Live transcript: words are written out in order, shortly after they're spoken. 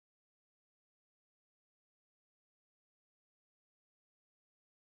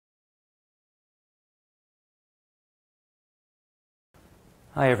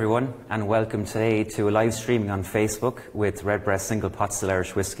Hi everyone, and welcome today to a live streaming on Facebook with Redbreast Single Pot Still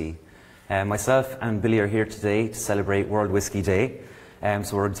Irish Whisky. Myself and Billy are here today to celebrate World Whisky Day.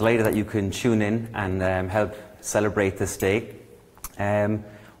 So we're delighted that you can tune in and help celebrate this day. We're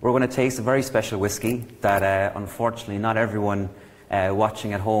going to taste a very special whisky that unfortunately not everyone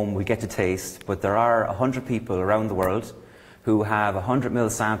watching at home will get to taste, but there are 100 people around the world who have 100 ml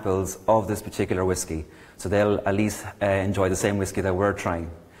samples of this particular whisky. So they'll at least enjoy the same whisky that we're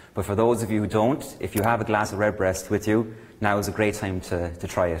trying. But for those of you who don't, if you have a glass of Redbreast with you, now is a great time to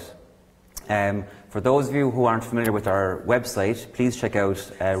try it. For those of you who aren't familiar with our website, please check out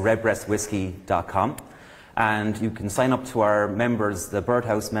redbreastwhiskey.com, and you can sign up to our members, the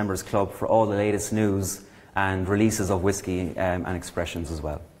Birdhouse Members Club, for all the latest news and releases of whisky and expressions as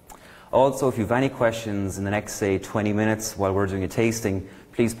well. Also, if you have any questions in the next, say, 20 minutes while we're doing a tasting,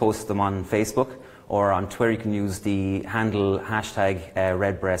 please post them on Facebook, or on Twitter you can use the handle hashtag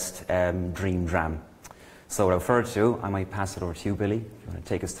Redbreast Dream Jam. So without further ado, I might pass it over to you, Billy. If you want to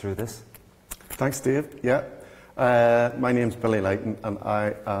take us through this. Thanks, Dave. Yeah. My name's Billy Lighton, and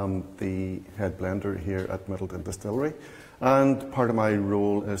I am the head blender here at Middleton Distillery. And part of my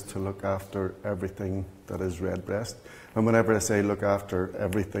role is to look after everything that is Redbreast. And whenever I say look after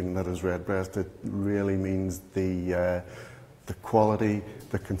everything that is Redbreast, it really means the quality,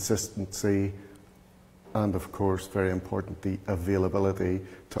 the consistency, and of course, very important, the availability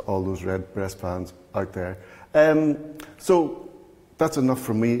to all those Redbreast fans out there. So that's enough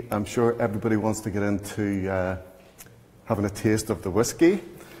from me. I'm sure everybody wants to get into having a taste of the whisky.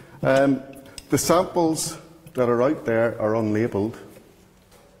 The samples that are out there are unlabelled,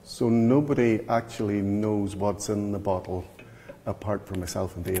 so nobody actually knows what's in the bottle, apart from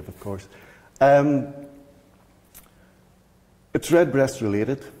myself and Dave, of course. It's Redbreast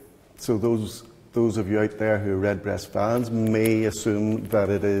related, so those of you out there who are Redbreast fans may assume that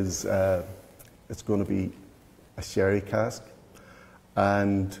it's going to be a sherry cask,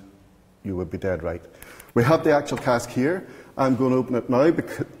 and you would be dead right. We have the actual cask here. I'm going to open it now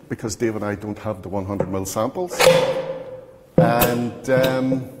because Dave and I don't have the 100 ml samples. And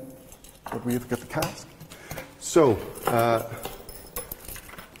but we have to get the cask. So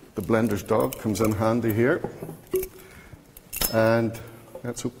the blender's dog comes in handy here, and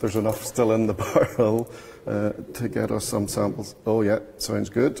let's hope there's enough still in the barrel to get us some samples. Oh yeah, sounds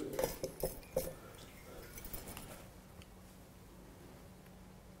good.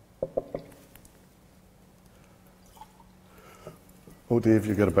 Oh Dave,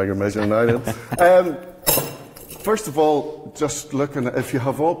 you got a bigger measure than I did. First of all, just looking at, if you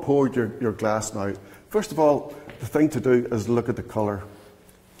have all poured your glass now, first of all, the thing to do is look at the colour.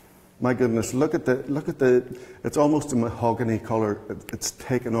 My goodness, look at the, it's almost a mahogany colour. It's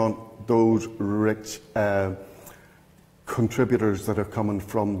taken on those rich contributors that are coming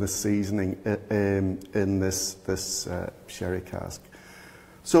from the seasoning in this sherry cask.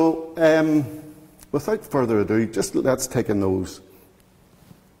 So, without further ado, just let's take a nose.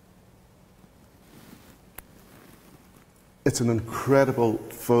 It's an incredible,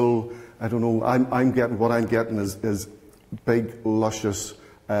 full, I don't know, what I'm getting is big, luscious,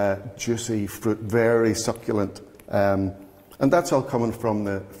 juicy fruit, very succulent, and that's all coming from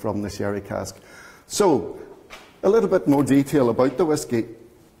the sherry cask. So, a little bit more detail about the whisky.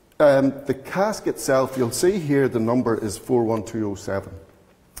 The cask itself, you'll see here the number is 41207.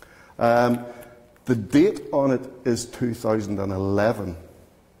 The date on it is 2011.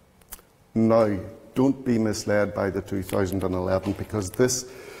 Now, don't be misled by the 2011, because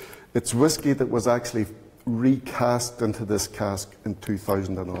it's whisky that was actually recast into this cask in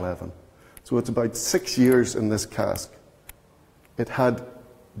 2011. So it's about 6 years in this cask. It had,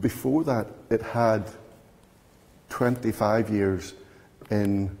 before that, it had 25 years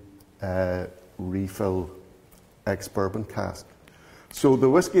in refill ex-bourbon cask. So the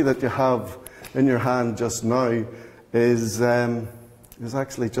whisky that you have in your hand just now is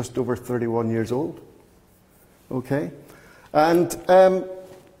actually just over 31 years old. Okay? And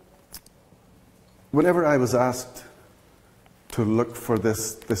whenever I was asked to look for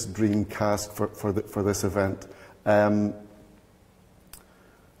this dream cask for this event, the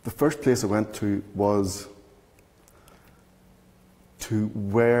first place I went to was to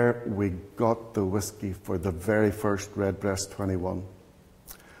where we got the whisky for the very first Redbreast 21.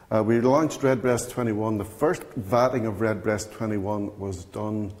 We launched Redbreast 21. The first vatting of Redbreast 21 was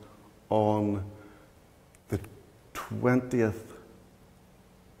done on the 20th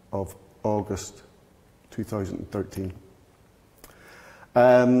of August 2013.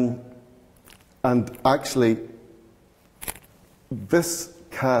 And actually, this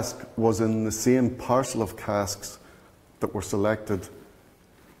cask was in the same parcel of casks that were selected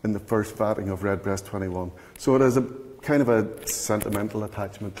in the first vatting of Redbreast 21. So it is a kind of a sentimental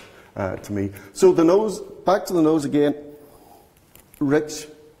attachment to me. So the nose, back to the nose again, rich,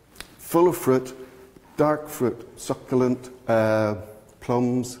 full of fruit, dark fruit, succulent,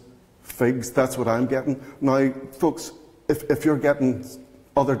 plums, figs, that's what I'm getting. Now, folks, if you're getting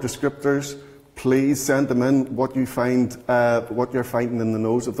other descriptors, please send them in, what you find, what you're finding in the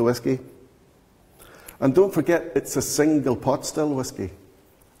nose of the whisky. And don't forget, it's a single pot still whisky.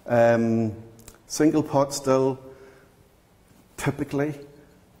 Single pot still typically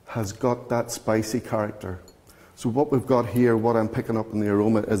has got that spicy character. So what we've got here, what I'm picking up in the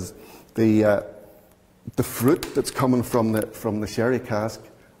aroma, is the fruit that's coming from the sherry cask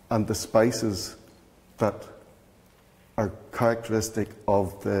and the spices that are characteristic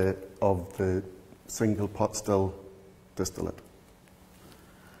of the single pot still distillate.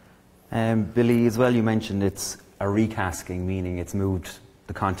 Billy, as well, you mentioned it's a recasking, meaning it's moved,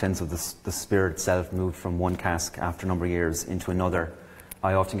 the contents of the spirit itself moved from one cask after a number of years into another.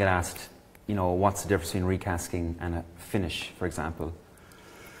 I often get asked, you know, what's the difference between recasking and a finish, for example?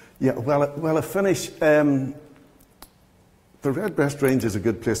 Yeah, well, a finish, the Redbreast range is a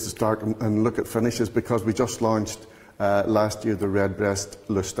good place to start and look at finishes, because we just launched last year the Redbreast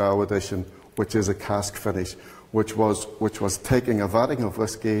Lustau edition, which is a cask finish, which was taking a vatting of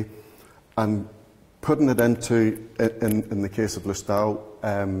whisky and putting it into, in the case of Lustau,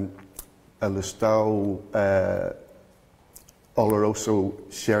 a Lustau Oloroso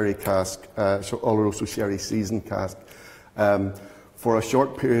sherry cask, so Oloroso sherry season cask, for a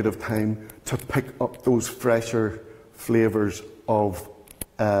short period of time to pick up those fresher flavours of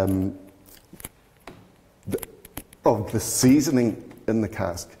the seasoning in the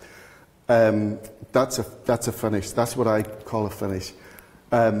cask. That's a finish. That's what I call a finish.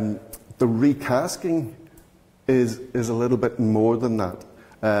 The recasking is a little bit more than that.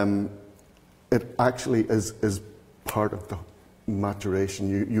 It actually is part of the maturation.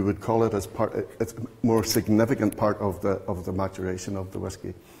 You would call it as part. It's a more significant part of the maturation of the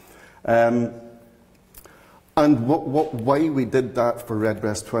whisky. And why we did that for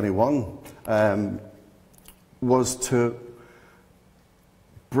Redbreast 21 was to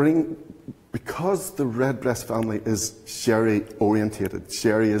bring, because the Redbreast family is sherry orientated.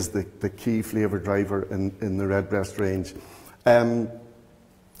 Sherry is the key flavour driver in the Redbreast range. For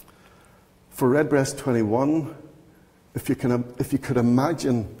Redbreast 21, if you could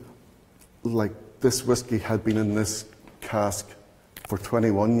imagine, like, this whisky had been in this cask for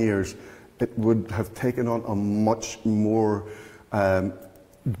 21 years, it would have taken on a much more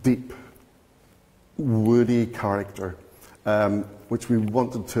deep, woody character, which we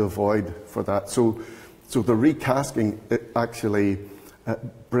wanted to avoid for that. So the recasking, it actually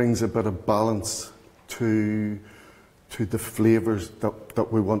brings a bit of balance to the flavours that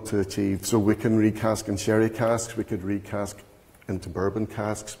we want to achieve. So we can recask in sherry casks, we could recask into bourbon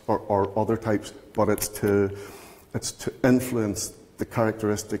casks or other types, but it's to influence the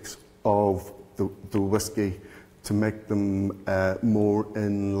characteristics of the whisky to make them more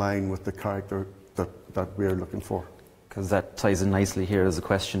in line with the character that we're looking for. Because that ties in nicely here. There's a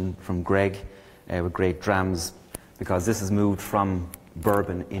question from Greg with Great Drams, because this has moved from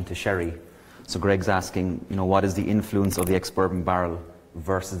bourbon into sherry. So Greg's asking, you know, what is the influence of the ex-bourbon barrel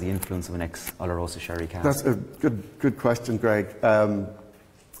versus the influence of an ex-Oloroso sherry cask? That's a good question, Greg.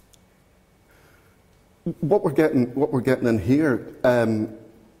 What we're getting in here,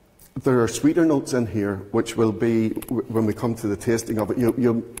 there are sweeter notes in here, which will be, when we come to the tasting of it,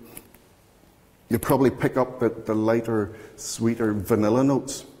 you'll probably pick up the lighter, sweeter vanilla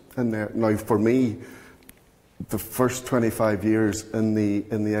notes in there. Now, for me, the first 25 years in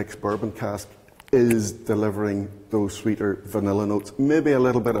the ex-bourbon cask is delivering those sweeter vanilla notes, maybe a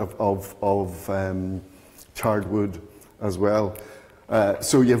little bit of charred wood as well.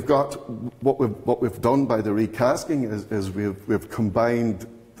 So you've got what we've done by the recasking is we've combined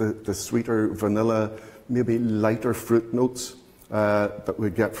the sweeter vanilla, maybe lighter fruit notes that we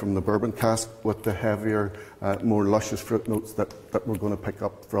get from the bourbon cask with the heavier, more luscious fruit notes that we're going to pick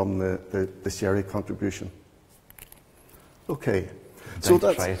up from the sherry contribution. Okay, so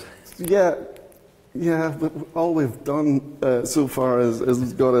that's yeah. All we've done so far is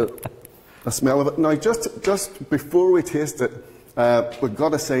got a smell of it. Now, just before we taste it, we've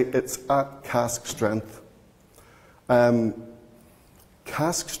got to say it's at cask strength.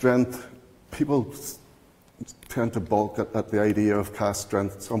 Cask strength, people tend to balk at the idea of cask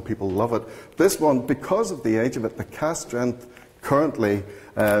strength. Some people love it. This one, because of the age of it, the cask strength currently,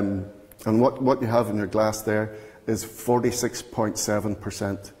 and what you have in your glass there, is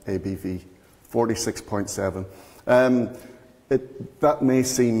 46.7% ABV. 46.7. that may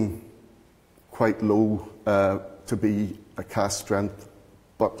seem quite low to be a cask strength,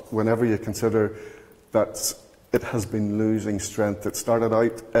 but whenever you consider that it has been losing strength, it started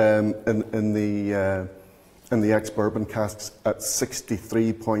out in the ex-bourbon casks at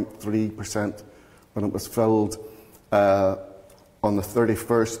 63.3% when it was filled on the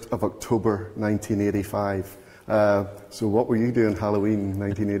 31st of October 1985. So what were you doing Halloween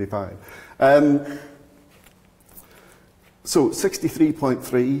 1985? So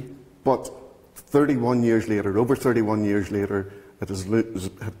 63.3, but 31 years later, over 31 years later, it has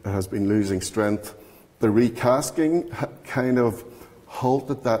been losing strength. The recasking kind of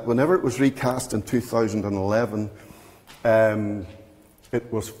halted that. Whenever it was recast in 2011, it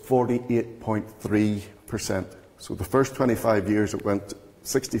was 48.3%. So the first 25 years it went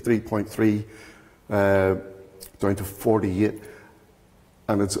 63.3 down to 48,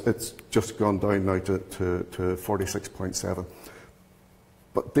 and it's just gone down now to 46.7.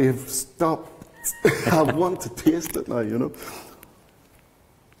 But they've stopped. I want to taste it now, you know.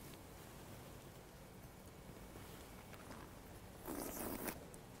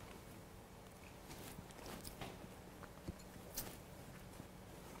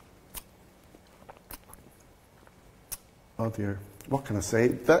 Oh dear, what can I say?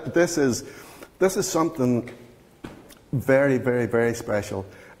 This is something very, very, very special.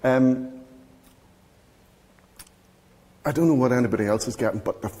 I don't know what anybody else is getting,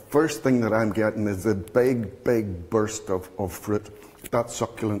 but the first thing that I'm getting is a big, big burst of fruit, that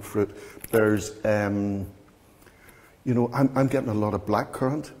succulent fruit. There's, you know, I'm getting a lot of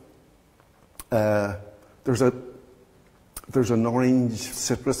blackcurrant. There's an orange,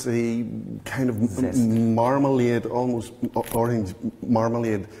 citrusy, kind of marmalade, almost orange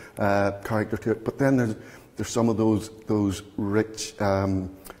marmalade character to it. But then there's some of those rich,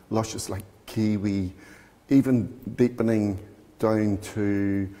 luscious, like kiwi, even deepening down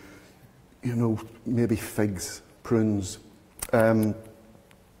to, you know, maybe figs, prunes.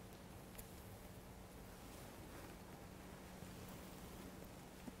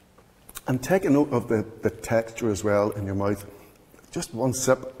 And take a note of the texture as well in your mouth. Just one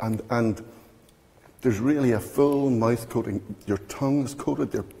sip and there's really a full mouth coating. Your tongue is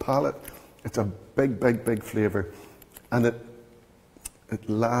coated, your palate. It's a big, big, big flavour. And it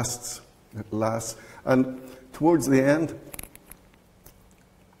lasts. It lasts. And towards the end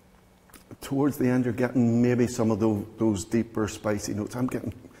you're getting maybe some of those deeper spicy notes. I'm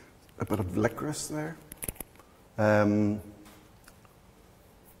getting a bit of licorice there.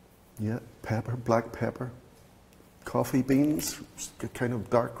 Yeah, pepper, black pepper, coffee beans, kind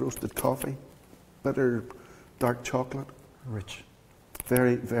of dark roasted coffee, bitter dark chocolate. Rich.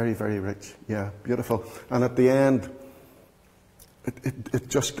 Very, very, very rich. Yeah, beautiful. And at the end, it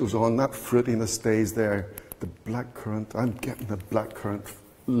just goes on. That fruitiness stays there. The blackcurrant, I'm getting the blackcurrant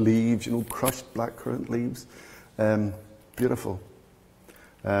leaves, you know, crushed blackcurrant leaves. Beautiful.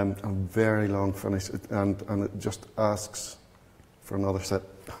 A very long finish, and it just asks for another sip.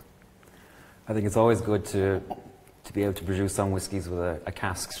 I think it's always good to be able to produce some whiskies with a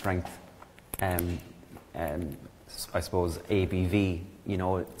cask strength. I suppose ABV. You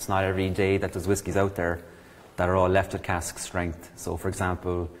know, it's not every day that there's whiskies out there that are all left at cask strength. So, for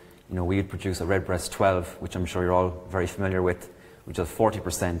example, you know, we would produce a Redbreast 12, which I'm sure you're all very familiar with, which is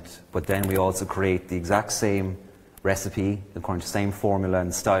 40%. But then we also create the exact same recipe, according to the same formula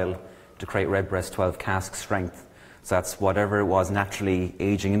and style, to create Redbreast 12 cask strength. So that's whatever it was naturally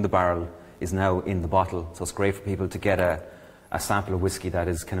aging in the barrel is now in the bottle. So it's great for people to get a sample of whiskey that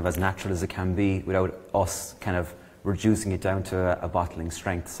is kind of as natural as it can be without us kind of reducing it down to a bottling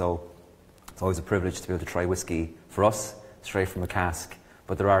strength. So it's always a privilege to be able to try whiskey for us straight from a cask.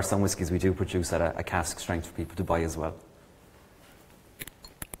 But there are some whiskies we do produce at a cask strength for people to buy as well.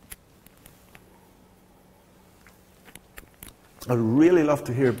 I'd really love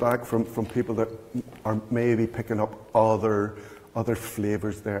to hear back from people that are maybe picking up other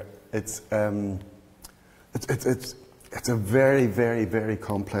flavours there. It's a very, very, very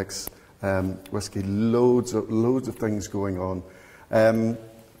complex whiskey. Loads of things going on, and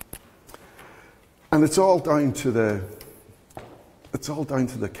it's all down to the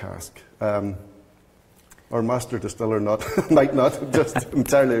cask. Our master distiller might not just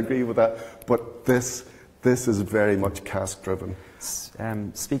entirely agree with that, but this is very much cask driven.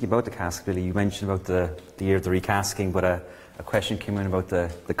 Speaking about the cask, Billy, you mentioned about the year of the recasking, but a question came in about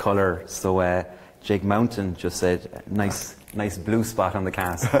the colour. So Jake Mountain just said, nice blue spot on the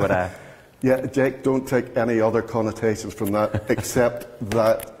cask. But yeah, Jake, don't take any other connotations from that, except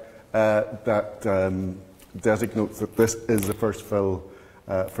that designates that this is the first fill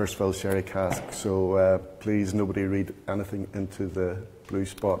first fill sherry cask. So please, nobody read anything into the blue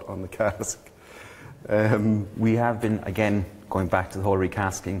spot on the cask. We have been, again, going back to the whole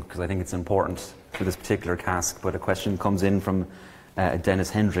recasking, because I think it's important for this particular cask, but a question comes in from Dennis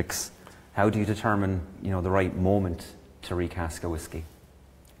Hendricks. How do you determine, the right moment to recask a whisky?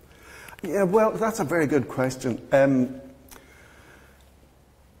 Yeah, well, that's a very good question.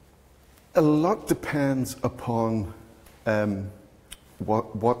 A lot depends upon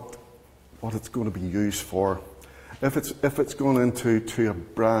what it's going to be used for. If it's going into a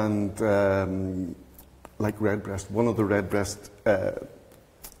brand like Redbreast, one of the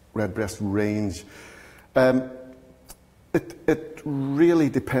Redbreast range, it really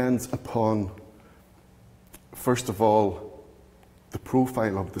depends upon, first of all, the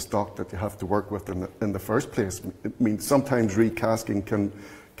profile of the stock that you have to work with in the first place. I mean, sometimes recasking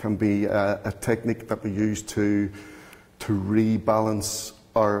can be a technique that we use to rebalance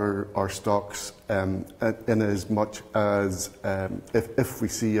our stocks, in as much as if we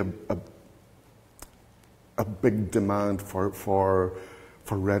see a big demand for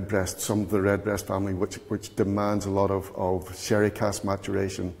Redbreast, some of the Redbreast family, which demands a lot of sherry cask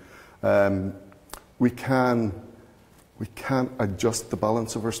maturation, we can adjust the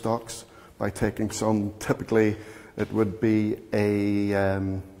balance of our stocks by taking some. Typically, it would be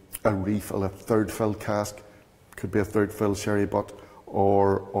a refill, a third fill cask, could be a third fill sherry butt,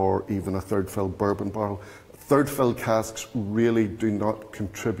 or even a third fill bourbon barrel. Third fill casks really do not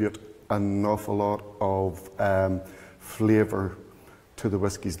contribute an awful lot of flavour to the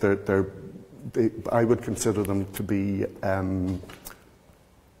whiskies. I would consider them to be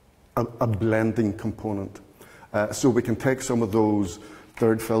a blending component. So we can take some of those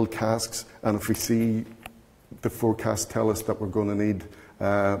third fill casks, and if we see the forecasts tell us that we're going to need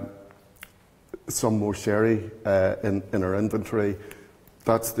some more sherry in our inventory,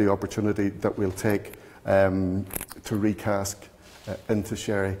 that's the opportunity that we'll take to recask into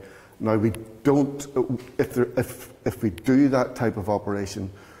sherry. Now, we don't, if we do that type of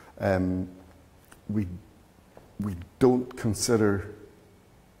operation, we don't consider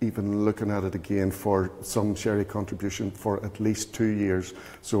even looking at it again for some sherry contribution for at least 2 years.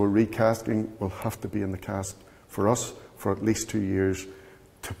 So a recasking will have to be in the cask for us for at least 2 years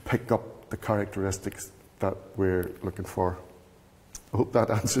to pick up the characteristics that we're looking for. I hope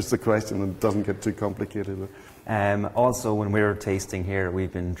that answers the question and doesn't get too complicated. Also, when we're tasting here,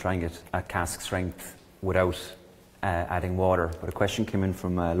 we've been trying it at cask strength without adding water. But a question came in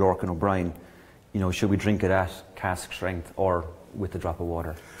from Lorcan O'Brien. Should we drink it at cask strength or with a drop of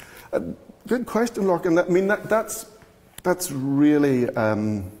water? Good question, Lorcan. I mean, that's really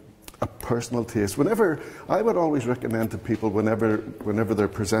a personal taste. I would always recommend to people whenever they're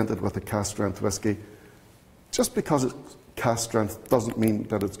presented with a cask strength whisky, just because it's cask strength doesn't mean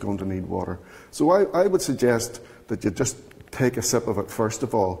that it's going to need water. So I would suggest that you just take a sip of it first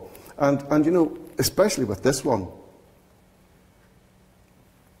of all, and especially with this one.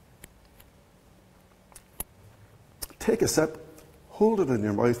 Take a sip, hold it in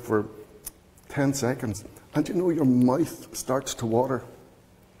your mouth for 10 seconds, and your mouth starts to water.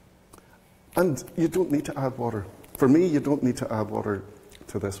 And you don't need to add water. For me, you don't need to add water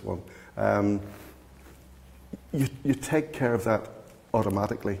to this one. You take care of that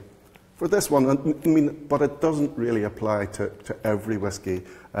automatically. For this one, but it doesn't really apply to every whiskey.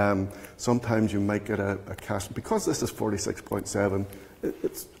 Sometimes you might get a cask, because this is 46.7,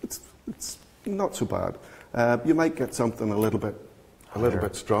 it's not so bad. You might get something a little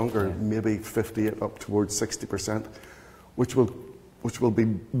bit stronger, yeah. Maybe 50 up towards 60%, which will be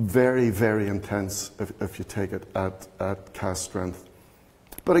very, very intense if you take it at cask strength.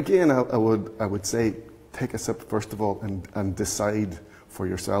 But again, I would say take a sip first of all and decide for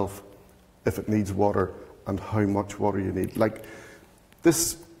yourself if it needs water and how much water you need. Like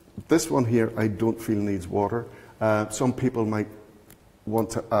this one here, I don't feel needs water. Some people might want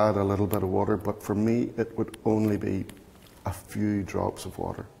to add a little bit of water, but for me, it would only be a few drops of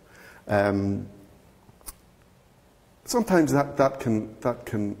water. Sometimes that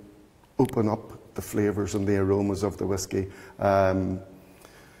can open up the flavours and the aromas of the whiskey.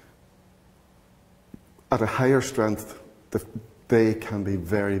 At a higher strength, they can be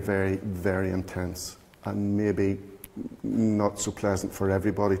very, very, very intense and maybe not so pleasant for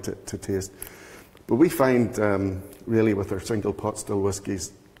everybody to taste. But we find, really, with our single pot still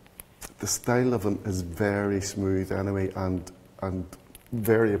whiskies, the style of them is very smooth anyway, and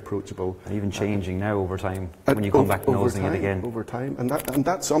very approachable. And even changing now over time when you come back nosing it again. Over time, and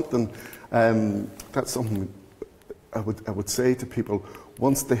that's something. That's something I would say to people.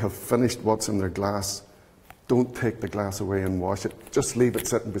 Once they have finished what's in their glass, don't take the glass away and wash it. Just leave it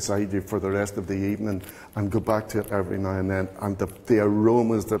sitting beside you for the rest of the evening and go back to it every now and then. And the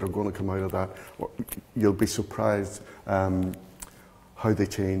aromas that are going to come out of that, you'll be surprised how they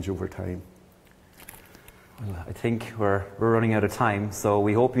change over time. Well, I think we're running out of time, so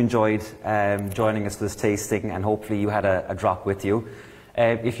we hope you enjoyed joining us for this tasting, and hopefully you had a drop with you.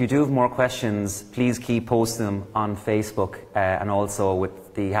 If you do have more questions, please keep posting them on Facebook and also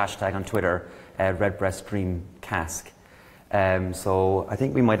with the hashtag on Twitter, Redbreast Dream Cask. So I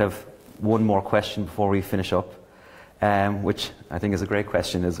think we might have one more question before we finish up, which I think is a great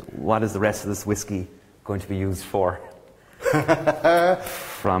question, is what is the rest of this whiskey going to be used for?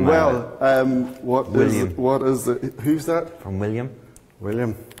 From William. Who's that? From William.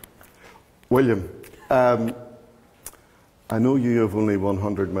 William. I know you have only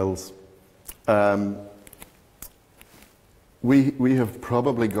 100 mils. We have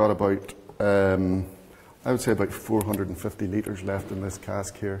probably got about, I would say about 450 litres left in this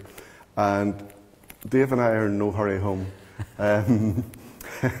cask here. And Dave and I are in no hurry home.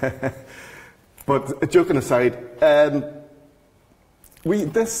 But joking aside,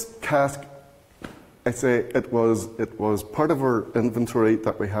 this cask, I say it was part of our inventory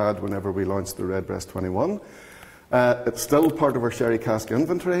that we had whenever we launched the Redbreast 21. It's still part of our sherry cask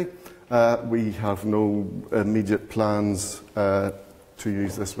inventory. We have no immediate plans to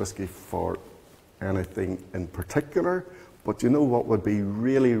use this whiskey for anything in particular. But you know what would be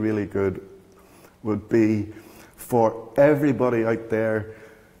really, really good would be for everybody out there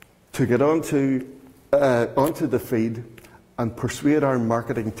to get onto the feed and persuade our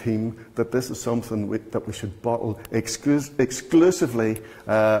marketing team that this is something that we should bottle exclusively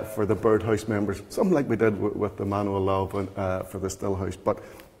for the Birdhouse members, something like we did with the Manual Love for the Stillhouse. But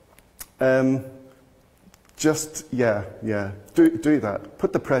do that.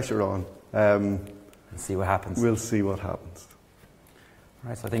 Put the pressure on. And see what happens. We'll see what happens. All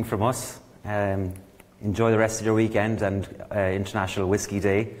right, so I think from us, enjoy the rest of your weekend and International Whisky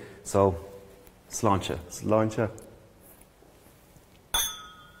Day. So, sláinte. Sláinte.